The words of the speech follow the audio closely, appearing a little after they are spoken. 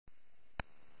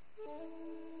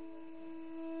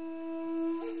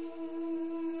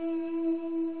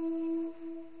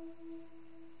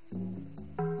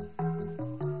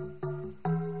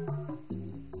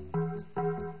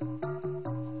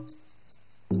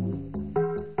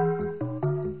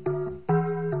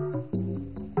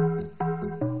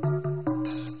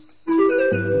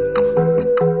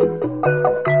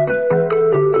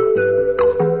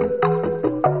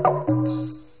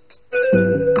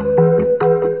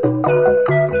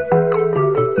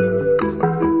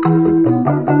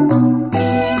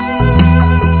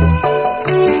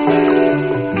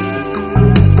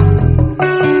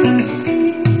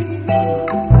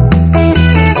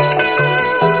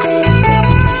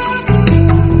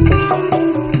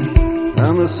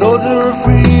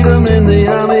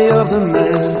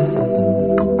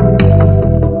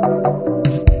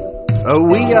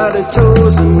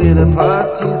toes and with the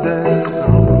party that's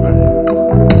alright.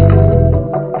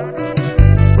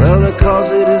 Well, the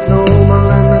cause it is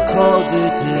normal and the cause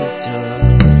it is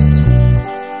just.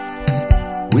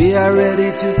 We are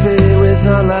ready to pay with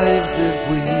our lives if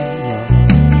we are.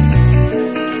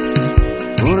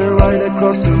 Gonna ride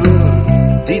across the river,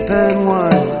 deep and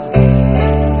wide.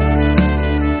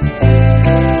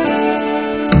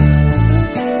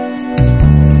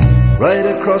 Right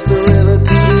across the river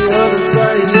to the other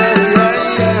side, yeah, yeah,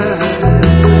 yeah.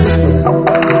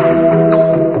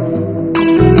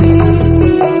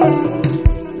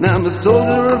 Now I'm a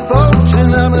soldier of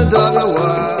fortune, I'm a dog of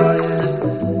war, yeah.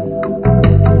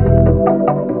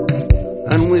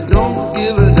 And we don't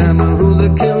give a damn who the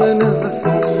killing is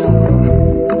for.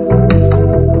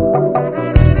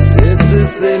 It's the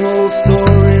same old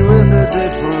story with a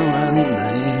different name.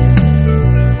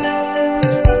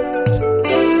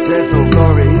 There's no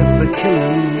glory, it's a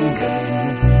killing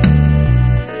game.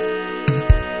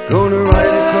 Gonna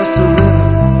ride across the river,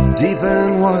 deep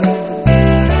and wide.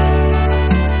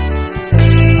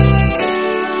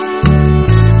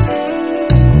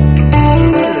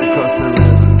 Right across the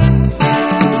river,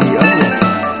 to the other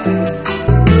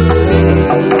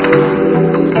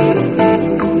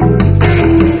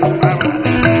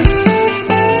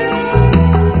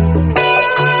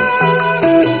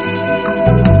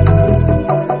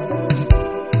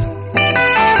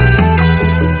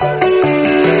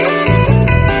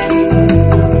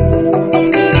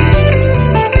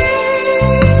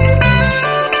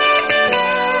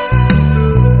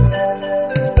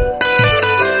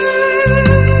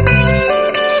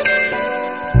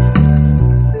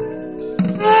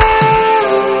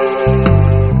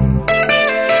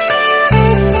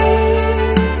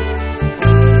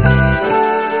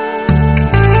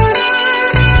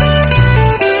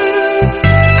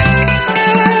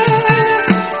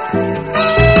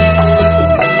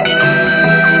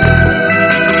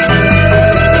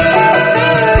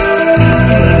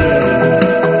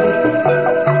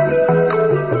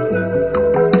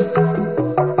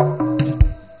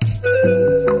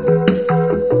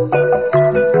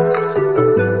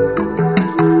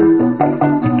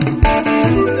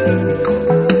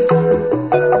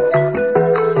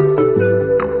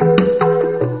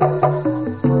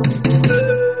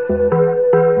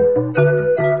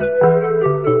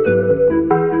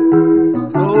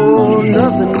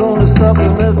nothing gonna stop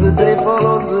him as the day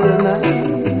follows the night.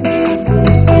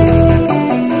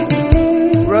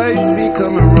 Right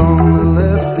becoming wrong, the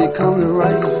left become the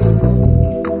right.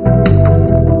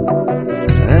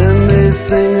 And they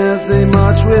sing as they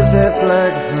march with their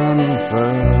flags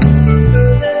unfurled.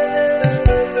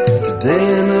 Today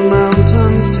in the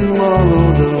mountains, tomorrow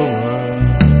the world.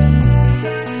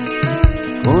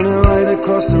 Gonna ride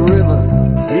across the river,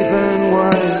 deep and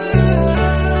wide.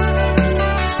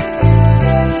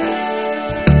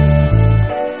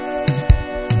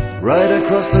 Right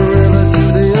across the river to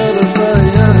the other side,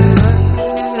 yeah, yeah.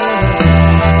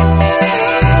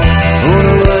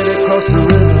 Gonna ride across the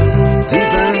river,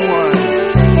 deep and wide.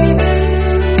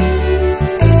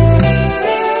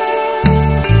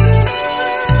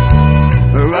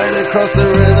 Right across the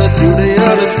river to the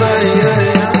other side, yeah,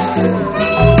 yeah.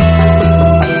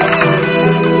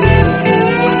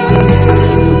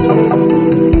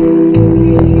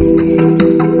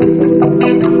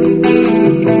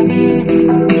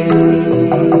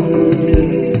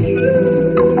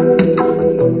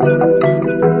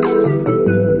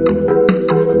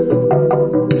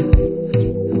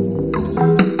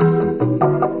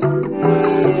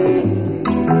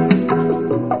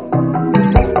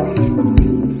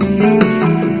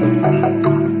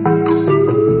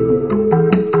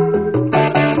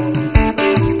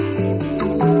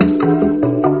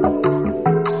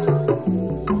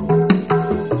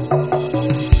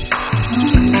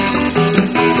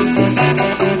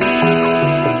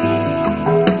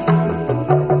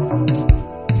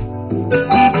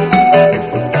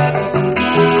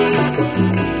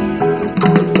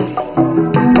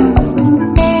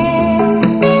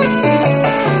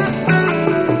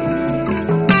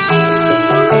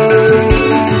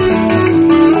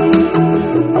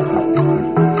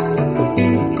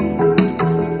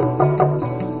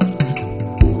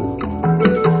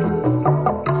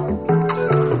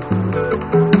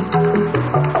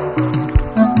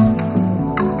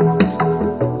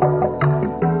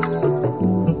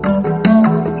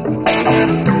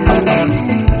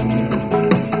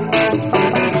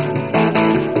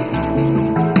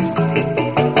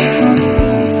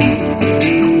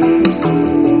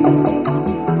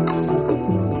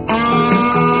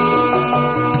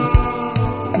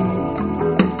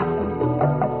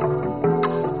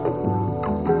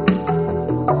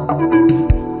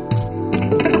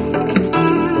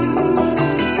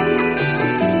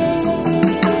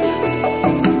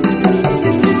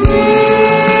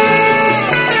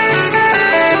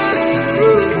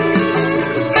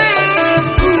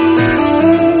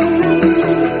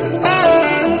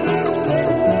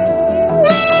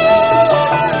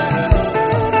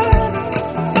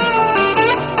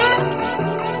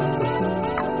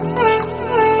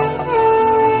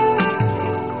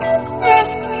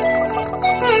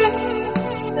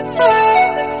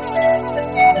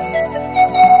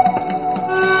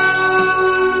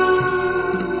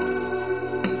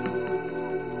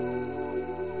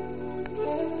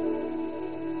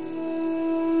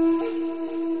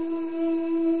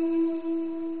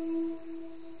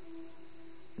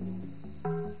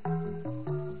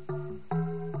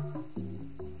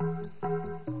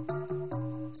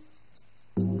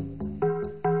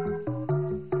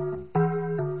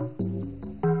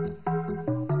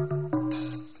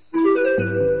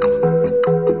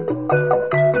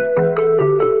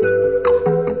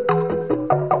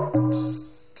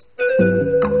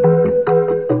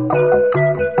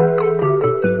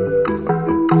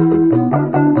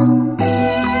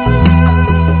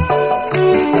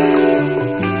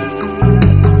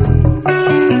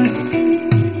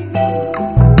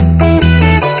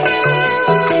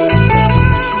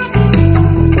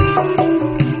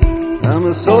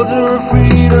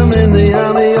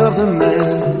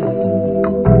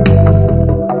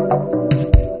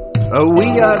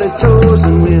 We are the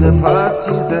chosen, we're the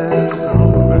party that's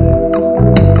alright.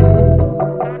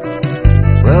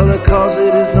 Well, the cause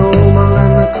it is noble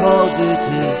and the cause it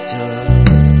is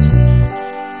just.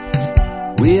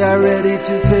 We are ready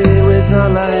to pay with our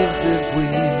lives if we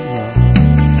must.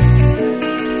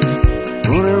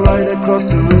 Gonna ride across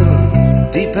the river,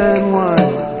 deep and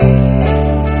wide.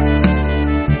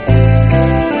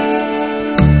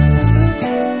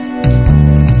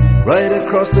 Right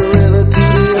across the river to the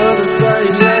other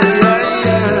side, yeah, yeah,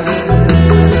 yeah.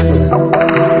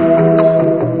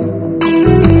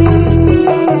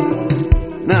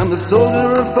 Now I'm a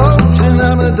soldier of fortune,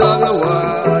 I'm a dog of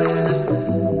war, yeah.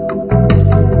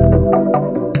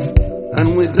 And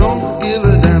we don't give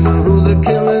a damn who the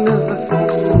killing is for.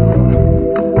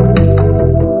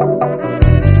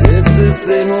 It's the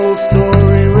same old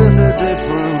story with a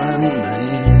different name.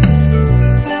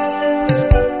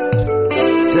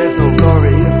 Death or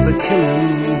glory, it's the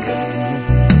killing game.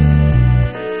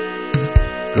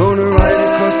 Gonna ride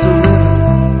across the river,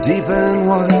 deep and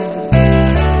wide.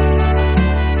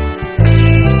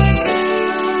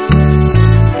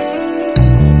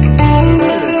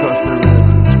 Ride across the river,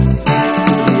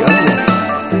 to the other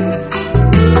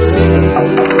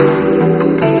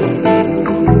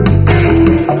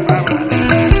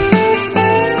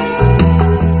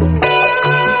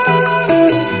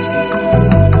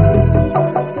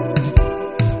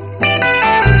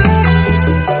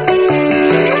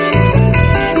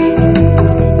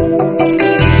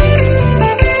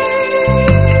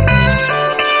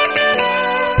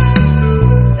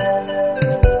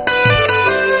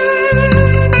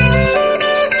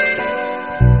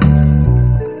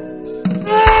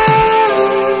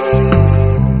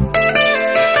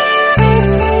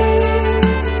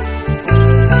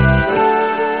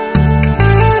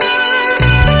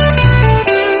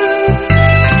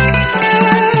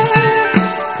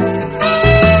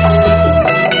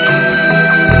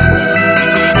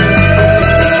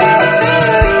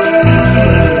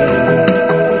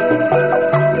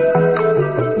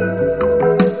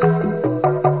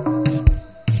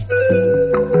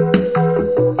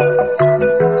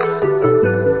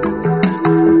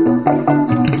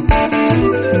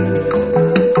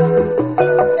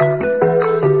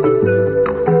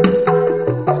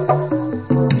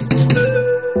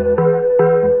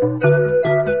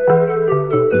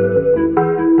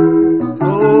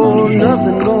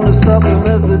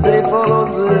as the day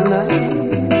follows the night.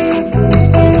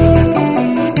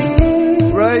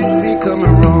 Right become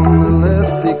the wrong, the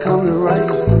left become the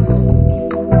right.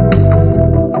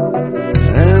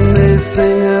 And they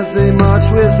sing as they march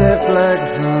with their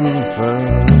flags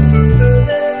unfurled.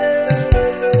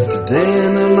 Today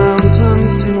in the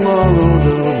mountains, tomorrow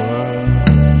the world.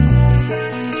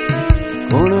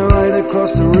 Gonna ride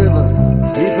across the river,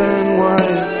 deep and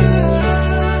wide.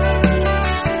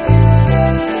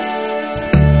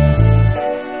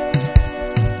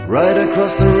 Right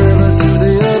across the river to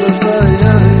the other side,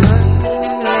 yeah, yeah.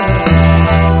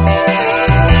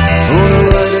 Gonna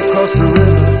ride across the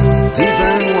river, deep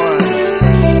and wide.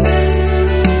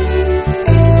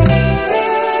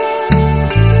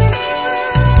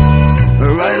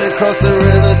 Right across the river.